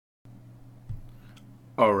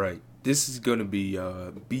All right, this is gonna be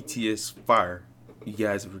BTS Fire. You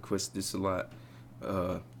guys have requested this a lot,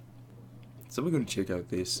 uh, so we're gonna check out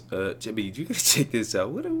this. Jimmy, you gotta check this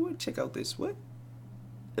out. What? Check out this. What?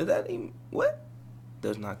 Is that even what?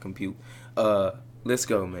 Does not compute. Let's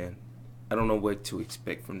go, man. I don't know what to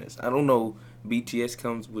expect from this. I don't know. BTS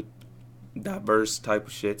comes with diverse type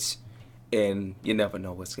of shits, and you never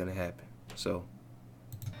know what's gonna happen. So,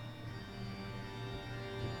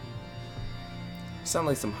 sound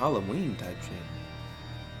like some Halloween type shit.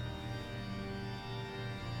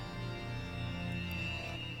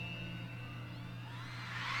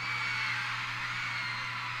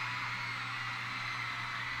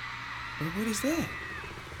 What is that?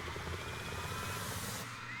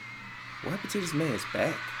 What happened to this man's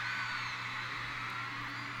back?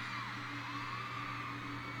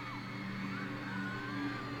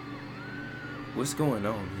 What's going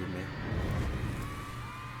on here, man?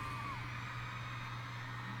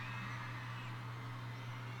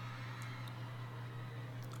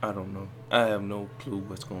 I don't know. I have no clue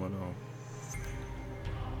what's going on.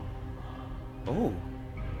 Oh.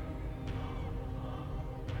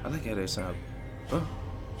 I like how that sounds. Huh?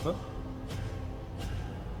 Huh?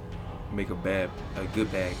 Make a good bad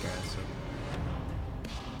guy, so.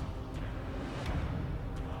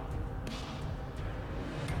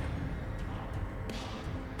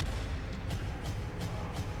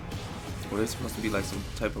 Well, they're supposed to be like some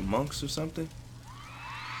type of monks or something?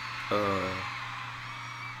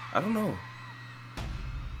 I don't know. Yo,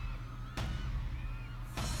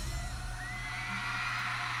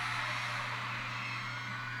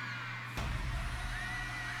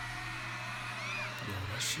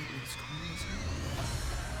 that shit looks crazy.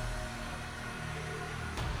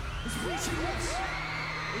 It's BTS,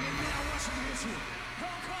 and you're now watching this one.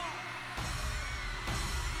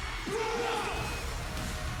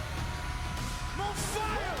 I'm on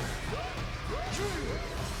fire!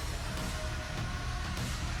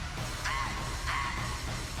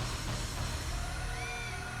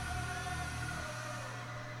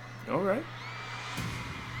 All right.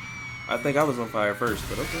 I think I was on fire first,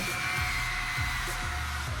 but okay.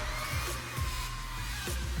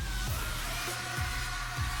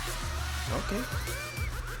 Okay.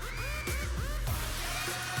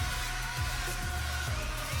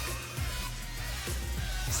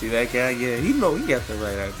 See that guy? Yeah, he got the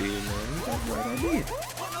right idea, man. He got the right idea.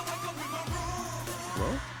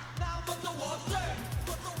 Well.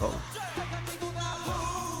 Oh.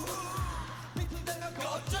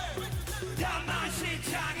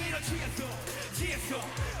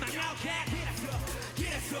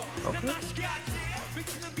 Okay.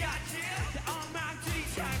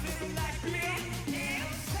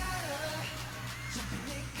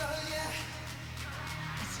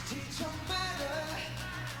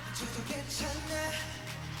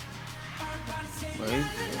 Right.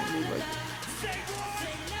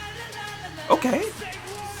 Okay.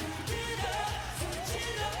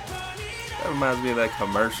 That reminds me of that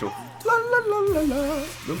commercial. La la la la la.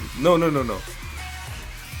 No.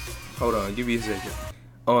 Hold on, give me a second.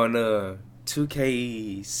 On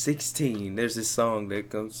 2K16, there's this song that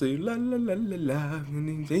comes to la la la la la,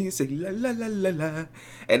 and then you say la la la la la,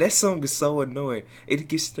 and that song is so annoying. It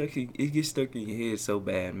gets stuck in your head so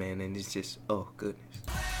bad, man, and it's just oh goodness.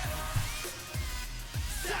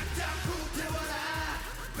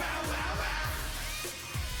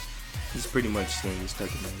 It's pretty much gonna get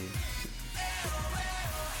stuck in my head.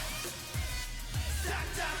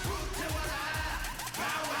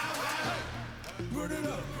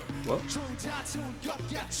 Whoa.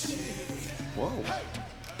 Whoa.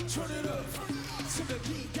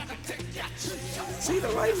 See, the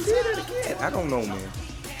light did it again. I don't know, man.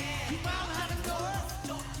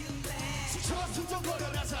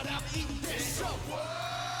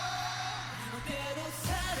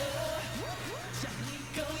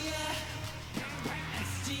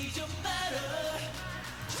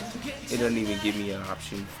 It doesn't even give me an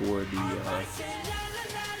option for the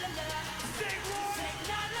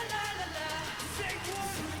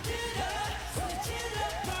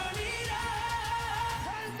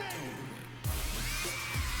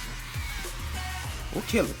we'll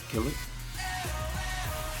kill it. You're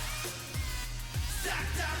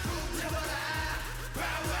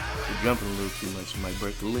jumping a little too much, you might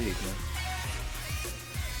break the leg, man.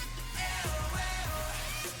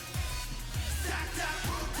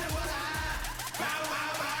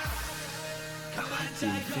 I like the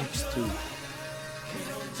effects too.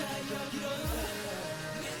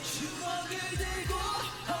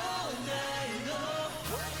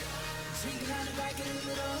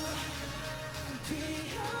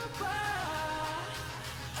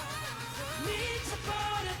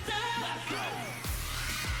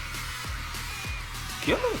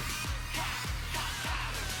 Kill him.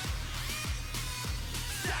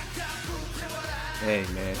 Hey,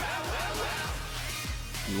 man.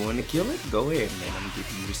 You want to kill it? Go ahead, man. I'm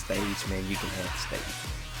giving you the stage, man. You can have the stage.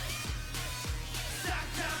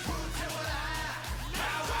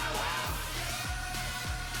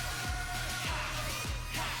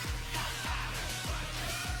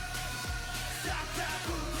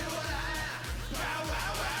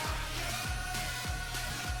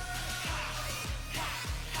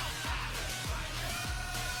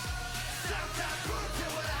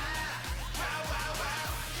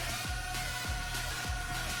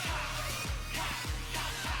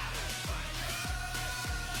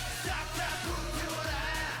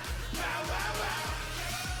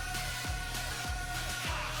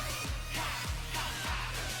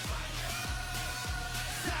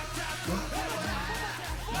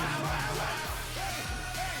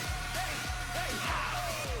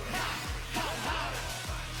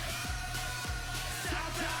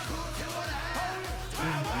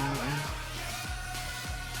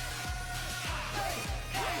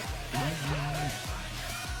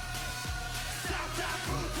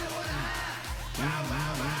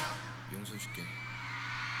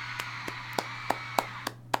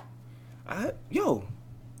 Yo,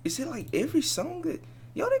 is it like every song that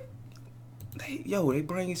they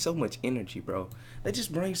bring so much energy, bro. They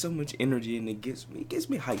just bring so much energy, and it gets me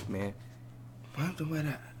hyped, man.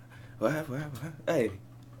 Hey,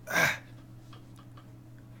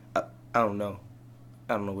 I don't know.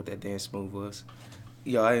 I don't know what that dance move was.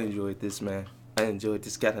 Yo, I enjoyed this, man. I enjoyed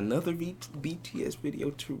this. Got another BTS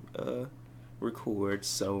video to record,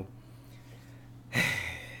 so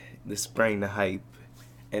let's bring the hype,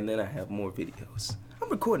 and then I have more videos. I'm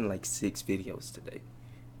recording like 6 videos today.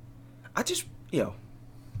 I just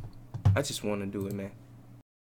want to do it, man.